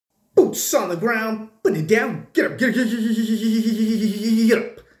Boots on the ground, put it down, get up, get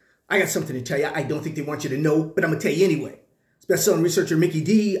up. I got something to tell you. I don't think they want you to know, but I'm going to tell you anyway. It's best-selling researcher Mickey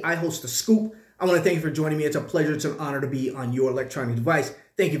D. I host The Scoop. I want to thank you for joining me. It's a pleasure. It's an honor to be on your electronic device.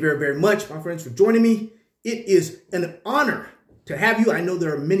 Thank you very, very much, my friends, for joining me. It is an honor to have you. I know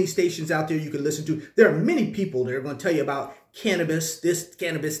there are many stations out there you can listen to. There are many people that are going to tell you about cannabis, this,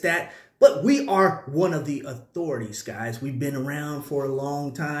 cannabis, that. But we are one of the authorities, guys. We've been around for a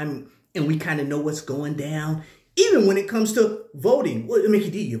long time, and we kind of know what's going down. Even when it comes to voting. Well,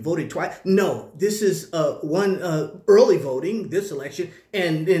 Mickey D, you voted twice? No, this is one early voting, this election,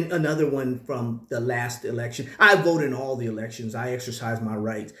 and then another one from the last election. I vote in all the elections. I exercise my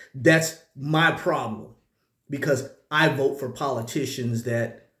rights. That's my problem, because I vote for politicians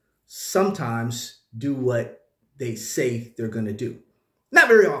that sometimes do what they say they're going to do. Not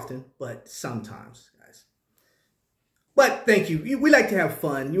very often, but sometimes, guys. But thank you. We like to have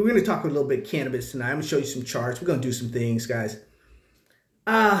fun. We're going to talk a little bit cannabis tonight. I'm going to show you some charts. We're going to do some things, guys.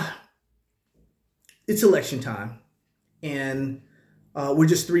 It's election time, and we're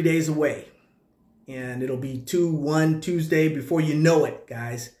just 3 days away. And it'll be 2-1 Tuesday before you know it,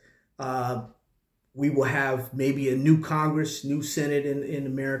 guys. We will have maybe a new Congress, new Senate in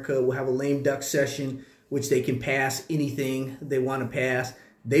America. We'll have a lame duck session, which they can pass anything they want to pass.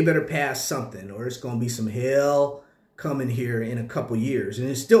 They better pass something, or it's going to be some hell coming here in a couple years. And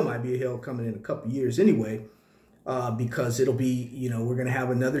it still might be a hell coming in a couple years anyway, because it'll be, you know, we're going to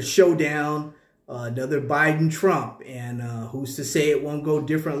have another showdown, another Biden-Trump. And who's to say it won't go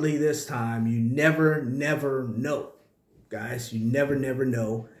differently this time? You never know, guys. You never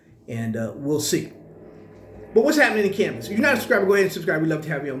know. And we'll see. But what's happening in cannabis? If you're not a subscriber, go ahead and subscribe. We'd love to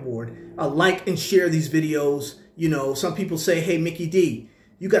have you on board. Like and share these videos. You know, some people say, hey, Mickey D,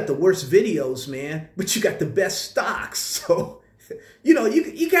 you got the worst videos, man, but you got the best stocks. So, you know,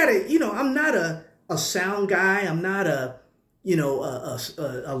 you got to, you know, I'm not a sound guy. I'm not a, you know,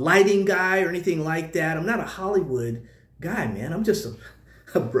 a lighting guy or anything like that. I'm not a Hollywood guy, man. I'm just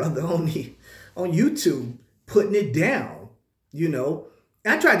a brother on YouTube putting it down, you know.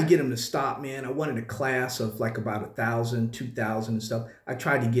 I tried to get him to stop, man. I wanted a class of like about 1,000, 2,000 and stuff. I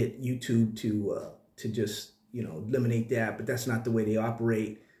tried to get YouTube to just, you know, eliminate that, but that's not the way they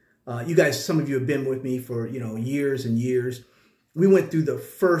operate. You guys, some of you have been with me for, you know, years and years. We went through the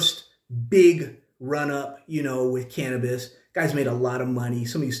first big run up, you know, with cannabis. Guys made a lot of money.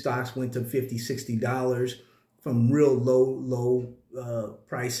 Some of these stocks went to $50, $60 from real low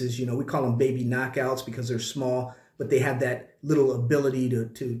prices. You know, we call them baby knockouts because they're small, but they have that little ability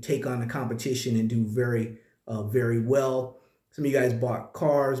to take on the competition and do very well. Some of you guys bought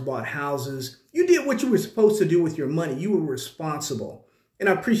cars, bought houses. You did what you were supposed to do with your money. You were responsible. And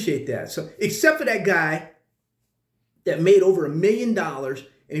I appreciate that. So except for that guy that made over $1 million, and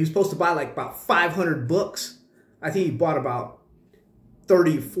he was supposed to buy like about 500 books. I think he bought about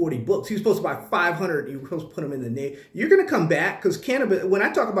 30, 40 books. He was supposed to buy 500. You were supposed to put them in the name. You're going to come back, because cannabis, when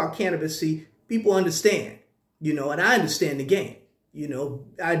I talk about cannabis, see, people understand. You know, and I understand the game. You know,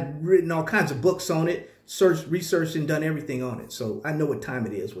 I've written all kinds of books on it, researched and done everything on it. So I know what time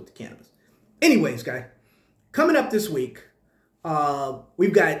it is with the cannabis. Anyways, guys, coming up this week,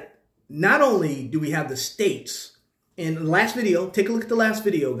 we've got, not only do we have the states, in the last video, take a look at the last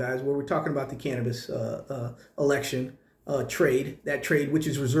video, guys, where we're talking about the cannabis election trade, that trade which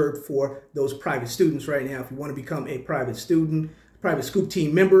is reserved for those private students right now. If you want to become a private student, private Scoop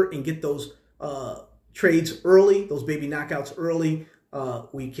team member, and get those trades early, those baby knockouts early,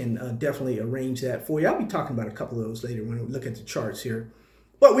 we can definitely arrange that for you. I'll be talking about a couple of those later when we look at the charts here.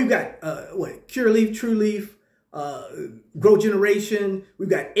 But we've got Cure Leaf, True Leaf, Grow Generation, we've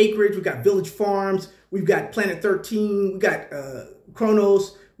got Acreage, we've got Village Farms, we've got Planet 13, we've got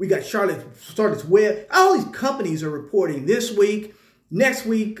Chronos, we got Charlotte's Web. All these companies are reporting this week. Next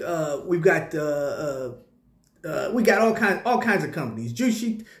week, we've got all kinds of companies.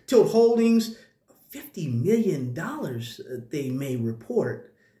 Juicy Tilt Holdings, $50 million they may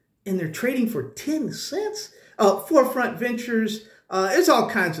report, and they're trading for 10 cents. Forefront Ventures, it's all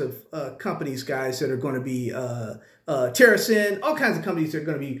kinds of companies, guys, that are going to be, Terracin, all kinds of companies that are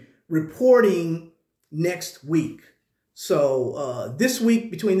going to be reporting next week. So this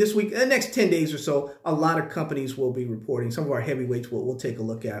week, between this week and the next 10 days or so, a lot of companies will be reporting. Some of our heavyweights we'll take a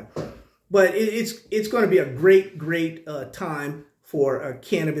look at. But it's going to be a great time for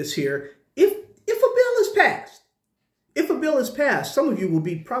cannabis here. If a bill is passed, some of you will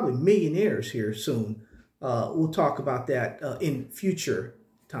be probably millionaires here soon. We'll talk about that in future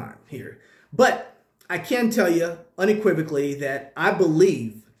time here. But I can tell you unequivocally that I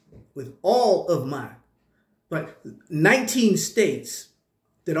believe with all of my, but 19 states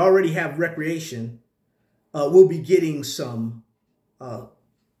that already have recreation will be getting some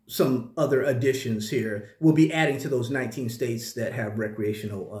other additions here. We'll be adding to those 19 states that have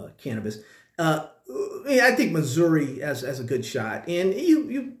recreational cannabis. I think Missouri has a good shot. And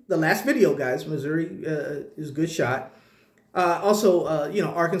the last video, guys, Missouri is a good shot. Also,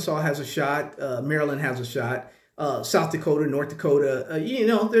 Arkansas has a shot. Maryland has a shot. South Dakota, North Dakota,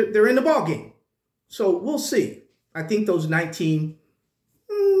 they're in the ball game. So we'll see. I think those 19,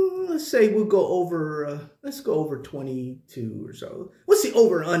 let's say we'll go over, let's go over 22 or so. What's the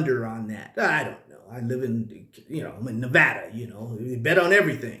over under on that? I don't know. I live in, I'm in Nevada, we bet on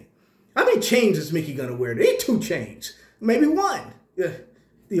everything. How many chains is Mickey going to wear? There ain't 2 chains, maybe 1.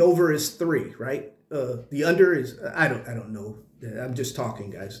 The over is 3, right? The under is, I don't know. I'm just talking,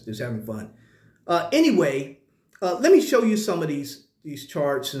 guys, just having fun. Anyway, let me show you some of these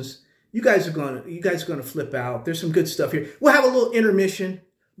charts, since you guys are gonna flip out. There's some good stuff here. We'll have a little intermission,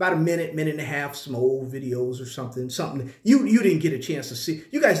 about a minute and a half, some old videos or something you didn't get a chance to see.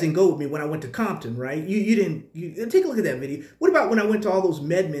 You guys didn't go with me when I went to Compton, right? You didn't take a look at that video. What about when I went to all those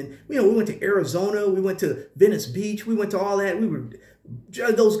MedMen? We went to Arizona, we went to Venice Beach, we went to all that. We were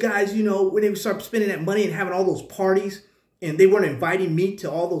those guys, when they started spending that money and having all those parties, and they weren't inviting me to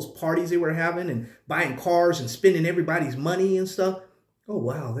all those parties they were having and buying cars and spending everybody's money and stuff. Oh,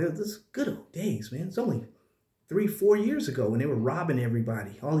 wow. Those good old days, man. It's only 3-4 years ago when they were robbing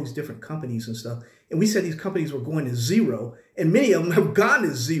everybody, all these different companies and stuff. And we said these companies were going to zero, and many of them have gone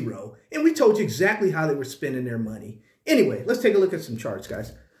to zero. And we told you exactly how they were spending their money. Anyway, let's take a look at some charts,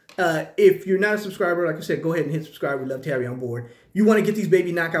 guys. If you're not a subscriber, like I said, go ahead and hit subscribe. We'd love to have you on board. You want to get these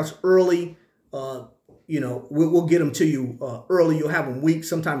baby knockouts early, we'll get them to you early. You'll have them weeks,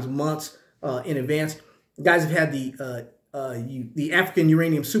 sometimes months in advance. Guys have had the African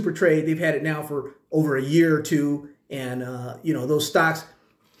uranium super trade. They've had it now for over a year or 2. And, those stocks,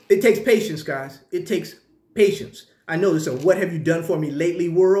 it takes patience, guys. It takes patience. I know this is a what have you done for me lately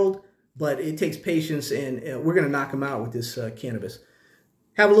world, but it takes patience, and we're going to knock them out with this cannabis.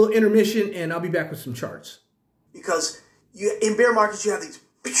 Have a little intermission, and I'll be back with some charts. Because in bear markets, you have these,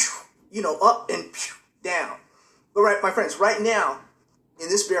 up and down. But right, my friends, right now, in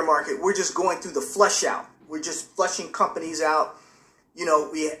this bear market, we're just going through the flush out. We're just flushing companies out.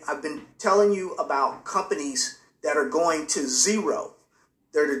 I've been telling you about companies that are going to zero.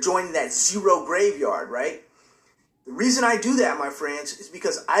 They're joining that zero graveyard, right? The reason I do that, my friends, is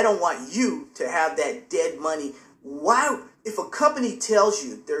because I don't want you to have that dead money. Why? If a company tells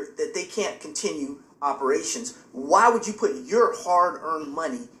you that they can't continue operations, why would you put your hard-earned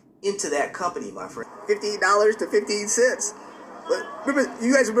money into that company, my friend? $15 to 15 cents. But remember,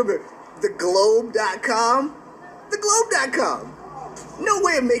 you guys remember theglobe.com? Theglobe.com. No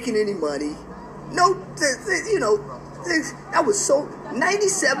way of making any money. No, that was so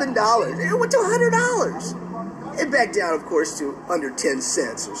 $97. It went to $100. It backed down, of course, to under 10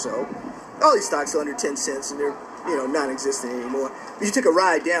 cents or so. All these stocks are under 10 cents, and they're non-existent anymore. If you took a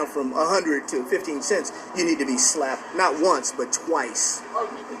ride down from 100 to 15 cents, you need to be slapped not once but twice.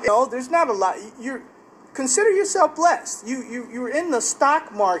 There's not a lot. Consider yourself blessed. You're in the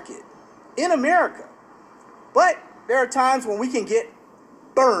stock market in America, but there are times when we can get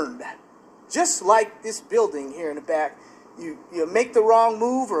burned, just like this building here in the back. You make the wrong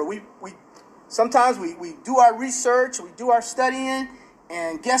move, or sometimes we do our research, we do our studying,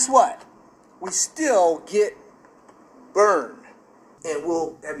 and guess what? We still get burned. And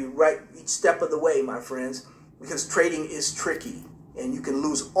we'll have you right each step of the way, my friends, because trading is tricky, and you can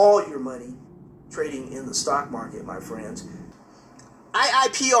lose all your money trading in the stock market, my friends.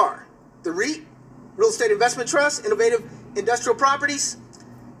 IIPR, the REIT, Real Estate Investment Trust, Innovative Industrial Properties,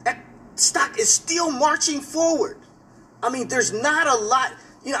 that stock is still marching forward. I mean, there's not a lot.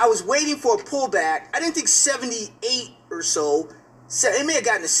 I was waiting for a pullback. I didn't think 78 or so. It may have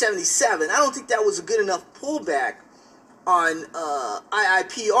gotten to 77. I don't think that was a good enough pullback on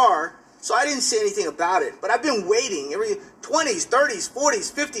IIPR, so I didn't say anything about it. But I've been waiting. Every 20s, 30s,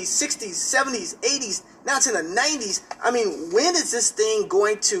 40s, 50s, 60s, 70s, 80s. Now it's in the 90s. I mean, when is this thing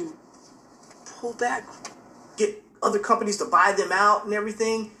going to pull back? Get other companies to buy them out and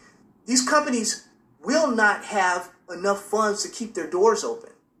everything? These companies will not have enough funds to keep their doors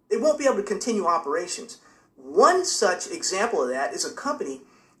open. They won't be able to continue operations. One such example of that is a company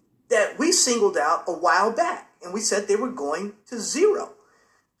that we singled out a while back, and we said they were going to zero.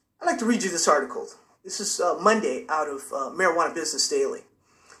 I'd like to read you this article. This is Monday out of Marijuana Business Daily.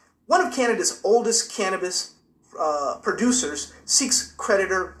 One of Canada's oldest cannabis producers seeks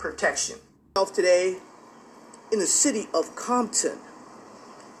creditor protection. Today in the city of Compton.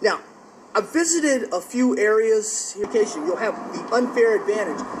 Now, I've visited a few areas here. You'll have the unfair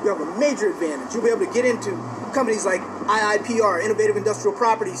advantage. You'll have a major advantage. You'll be able to get into companies like IIPR, Innovative Industrial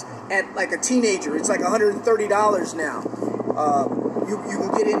Properties, at like a teenager. It's like $130 now. You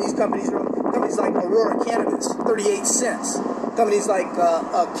can get in these companies. Companies like Aurora Cannabis, 38 cents. Companies like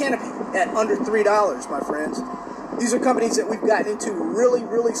Canopy at under $3, my friends. These are companies that we've gotten into really,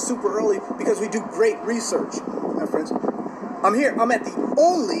 really super early because we do great research, my friends. I'm here. I'm at the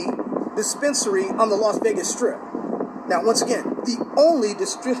only dispensary on the Las Vegas Strip. Now, once again, the only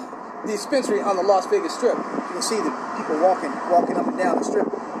dispensary on the Las Vegas Strip. You can see the people walking up and down the strip.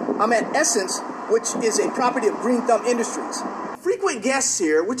 I'm at Essence, which is a property of Green Thumb Industries. Frequent guests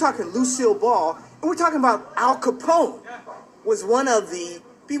here, we're talking Lucille Ball, and we're talking about Al Capone was one of the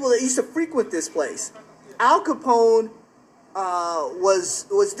people that used to frequent this place. Al Capone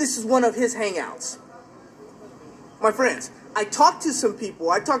this is one of his hangouts. My friends, I talked to some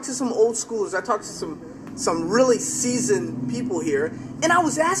people, I talked to some old schoolers, I talked to some really seasoned people here, and I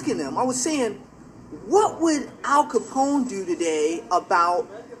was asking them, I was saying, what would Al Capone do today about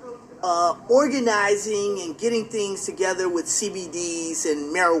organizing and getting things together with CBDs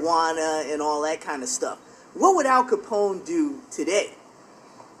and marijuana and all that kind of stuff? What would Al Capone do today?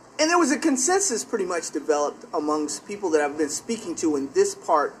 And there was a consensus pretty much developed amongst people that I've been speaking to in this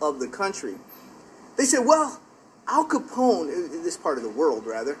part of the country. They said, well, Al Capone, in this part of the world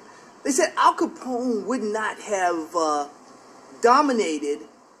rather, they said Al Capone would not have dominated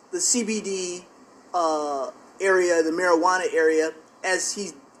the CBD area, the marijuana area, as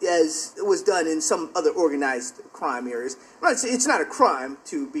it was done in some other organized crime areas. It's not a crime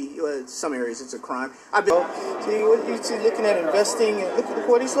to be, some areas it's a crime. I've been, see, what you see looking at investing, and look at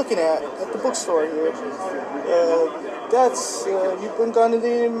what he's looking at the bookstore here. You've been gone to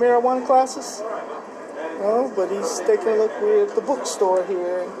the marijuana classes? No, but he's taking a look at the bookstore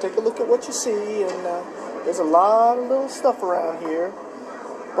here, and take a look at what you see, and there's a lot of little stuff around here,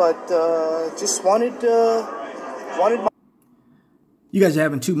 but just wanted You guys are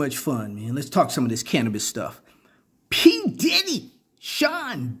having too much fun, man. Let's talk some of this cannabis stuff. P. Diddy,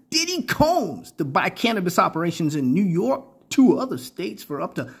 Sean Diddy Combs, to buy cannabis operations in New York, 2 other states for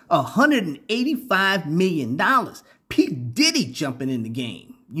up to $185 million. P. Diddy jumping in the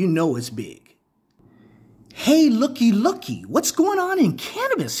game. You know it's big. Hey, looky, what's going on in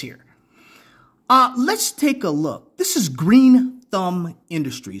cannabis here? Let's take a look. This is Green Thumb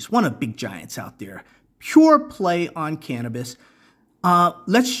Industries, one of the big giants out there. Pure play on cannabis.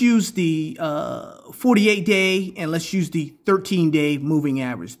 Let's use the 48-day and let's use the 13-day moving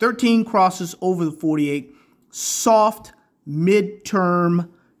average. 13 crosses over the 48. Soft, mid-term,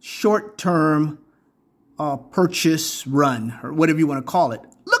 short-term purchase run, or whatever you want to call it.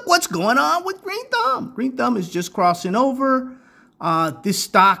 Look what's going on with Green Thumb. Green Thumb is just crossing over. This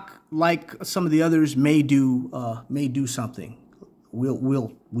stock, like some of the others, may do something. We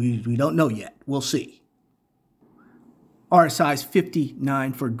don't know yet. We'll see. RSI is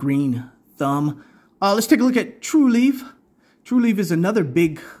 59 for Green Thumb. Let's take a look at Trulieve. Trulieve is another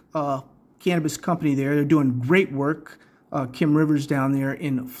big cannabis company there. They're doing great work. Kim Rivers down there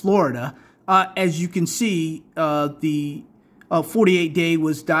in Florida. As you can see, the 48-day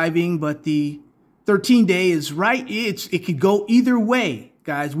was diving, but the 13-day is right. It could go either way,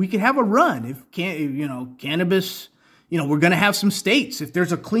 guys. We could have a run if cannabis. We're going to have some states if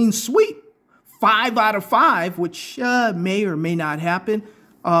there's a clean sweep. 5 out of 5, which may or may not happen.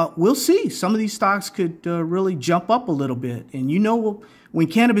 We'll see. Some of these stocks could really jump up a little bit. And when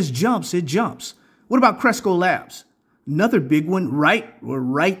cannabis jumps, it jumps. What about Cresco Labs? Another big one, we're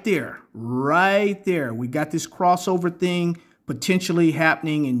right there. Right there. We got this crossover thing potentially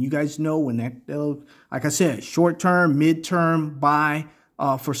happening. And you guys know when that, like I said, short-term, mid-term buy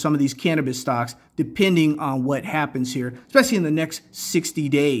for some of these cannabis stocks, depending on what happens here, especially in the next 60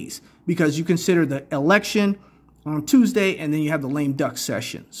 days. Because you consider the election on Tuesday, and then you have the lame duck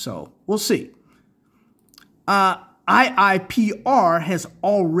session. So we'll see. IIPR has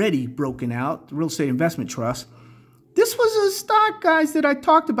already broken out, the Real Estate Investment Trust. This was a stock, guys, that I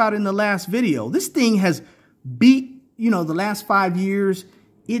talked about in the last video. This thing has beat, the last 5 years,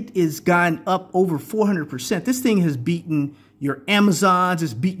 it has gone up over 400%. This thing has beaten your Amazons,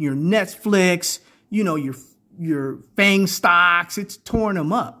 it's beaten your Netflix, your FANG stocks. It's torn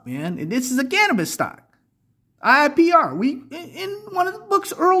them up, man. And this is a cannabis stock. IIPR. In one of the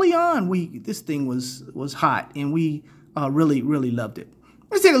books early on, this thing was hot, and we really loved it.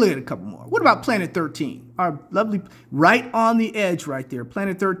 Let's take a look at a couple more. What about Planet 13? Our lovely, right on the edge right there.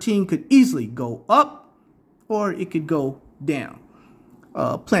 Planet 13 could easily go up, or it could go down.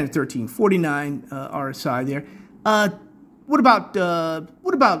 Planet 13, 49 RSI there. What about?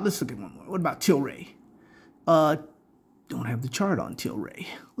 Let's look at one more. about Tilray? Don't have the chart on Tilray.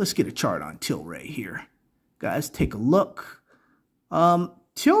 Let's get a chart on Tilray here. Guys, take a look.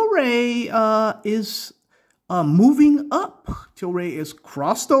 Tilray is moving up. Tilray is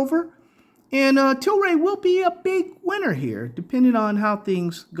crossed over. And Tilray will be a big winner here, depending on how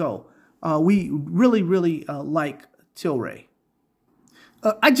things go. We really, really like Tilray.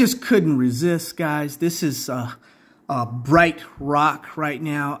 I just couldn't resist, guys. This is Bright Rock right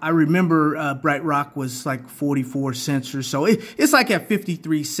now. I remember Bright Rock was like 44 cents or so. It's like at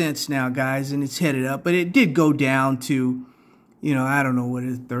 53 cents now, guys, and it's headed up. But it did go down to, you know, I don't know what it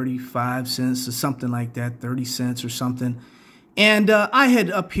is, 35 cents or something like that, 30 cents or something. And I had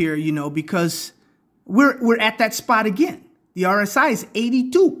up here, you know, because we're at that spot again. The RSI is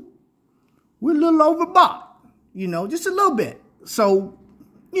 82. We're a little overbought, you know, just a little bit. So,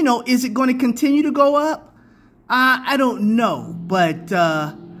 you know, is it going to continue to go up? I don't know, but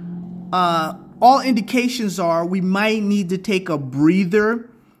all indications are we might need to take a breather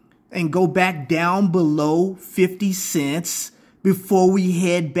and go back down below 50 cents before we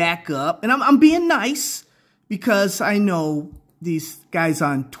head back up. And I'm being nice because I know these guys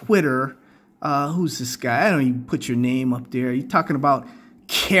on Twitter. Who's this guy? I don't even put your name up there. You're talking about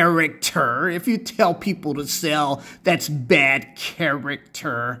character. If you tell people to sell, that's bad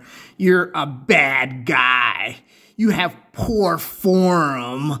character. You're a bad guy. You have poor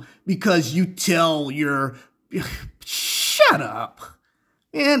form because you tell your... Shut up.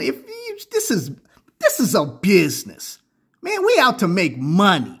 Man, if you, this is a business. Man, we out to make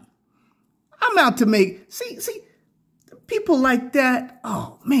money. I'm out to make... See, people like that,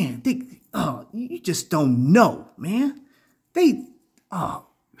 oh, man, you just don't know, man.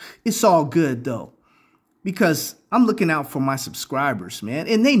 It's all good, though, because I'm looking out for my subscribers, man,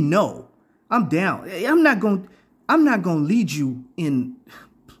 and they know I'm down. I'm not going to lead you in,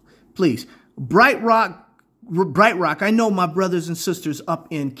 please. Bright Rock, I know my brothers and sisters up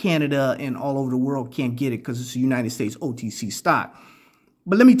in Canada and all over the world can't get it because it's a United States OTC stock.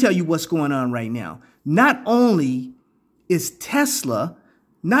 But let me tell you what's going on right now. Not only is Tesla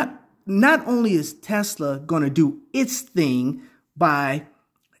going to do its thing by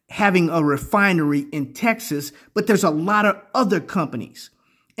having a refinery in Texas, but there's a lot of other companies.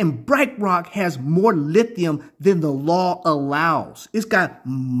 And Bright Rock has more lithium than the law allows. It's got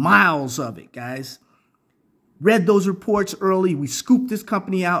miles of it, guys. Read those reports early. We scooped this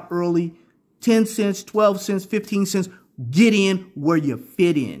company out early. 10 cents, 12 cents, 15 cents. Get in where you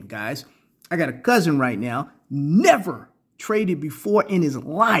fit in, guys. I got a cousin right now, never traded before in his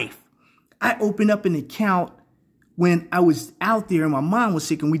life. I opened up an account when I was out there and my mom was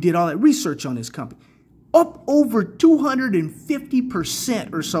sick and we did all that research on this company. Up over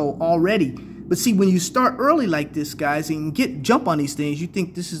 250% or so already. But see, when you start early like this, guys, and jump on these things, you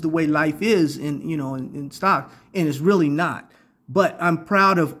think this is the way life is in stock, and it's really not. But I'm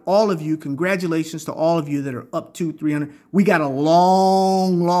proud of all of you. Congratulations to all of you that are up to 300. We got a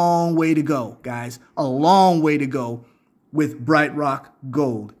long, long way to go, guys. A long way to go with Bright Rock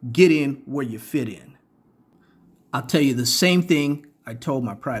Gold. Get in where you fit in. I'll tell you the same thing I told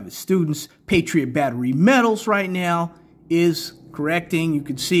my private students. Patriot Battery Metals right now is correcting. You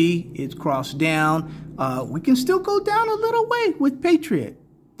can see it's crossed down. We can still go down a little way with Patriot.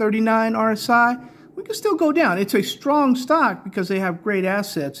 39 RSI. We can still go down. It's a strong stock because they have great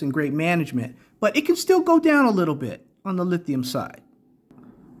assets and great management. But it can still go down a little bit on the lithium side.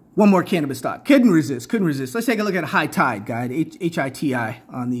 One more cannabis stock. Couldn't resist. Let's take a look at High Tide, guys. HITI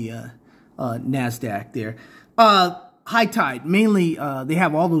on the NASDAQ there. High Tide, mainly they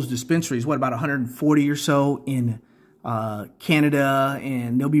have all those dispensaries, what, about 140 or so in Canada,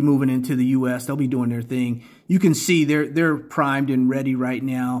 and they'll be moving into the U.S. They'll be doing their thing. You can see they're primed and ready right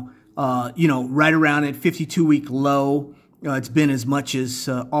now. Right around at 52-week low. It's been as much as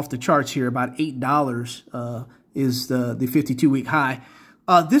off the charts here, about $8 is the 52-week high.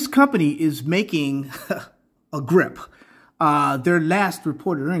 This company is making a grip. Their last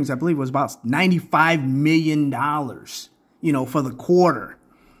reported earnings, I believe, was about $95 million, for the quarter.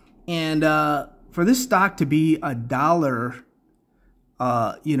 And for this stock to be $1,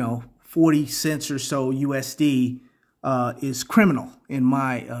 40 cents or so USD is criminal in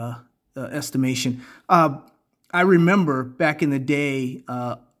my estimation. I remember back in the day,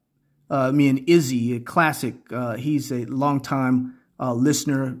 me and Izzy, a classic, he's a longtime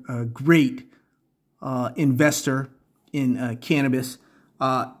listener, a great investor in cannabis.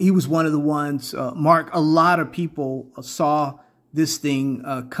 He was one of the ones, Mark, a lot of people saw this thing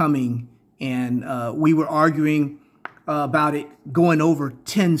coming, and we were arguing about it going over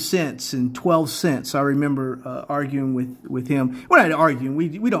 10 cents and 12 cents. I remember arguing with him. We're not arguing.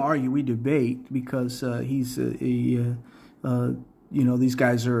 We don't argue. We debate because he's you know, these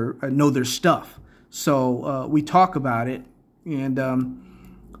guys know their stuff. So we talk about it, and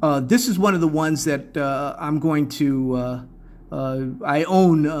this is one of the ones that I'm going to. I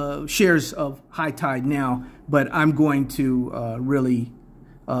own shares of High Tide now, but I'm going to really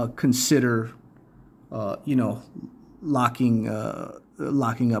consider, you know, locking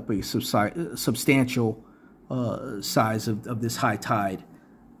up a substantial size of this High Tide.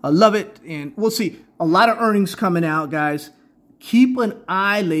 I love it, and we'll see. A lot of earnings coming out, guys. Keep an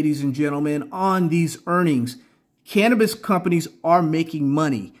eye, ladies and gentlemen, on these earnings. Cannabis companies are making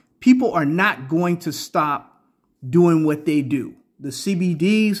money. People are not going to stop doing what they do. The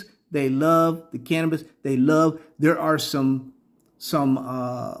CBDs, they love. The cannabis, they love. There are some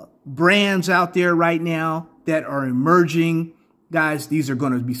brands out there right now that are emerging. Guys, these are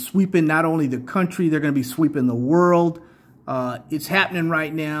going to be sweeping not only the country, they're going to be sweeping the world. It's happening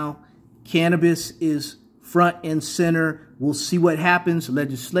right now. Cannabis is front and center. We'll see what happens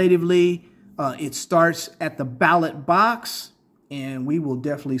legislatively. It starts at the ballot box, and we will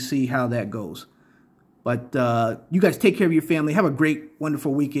definitely see how that goes. But you guys take care of your family. Have a great,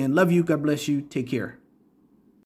 wonderful weekend. Love you. God bless you. Take care.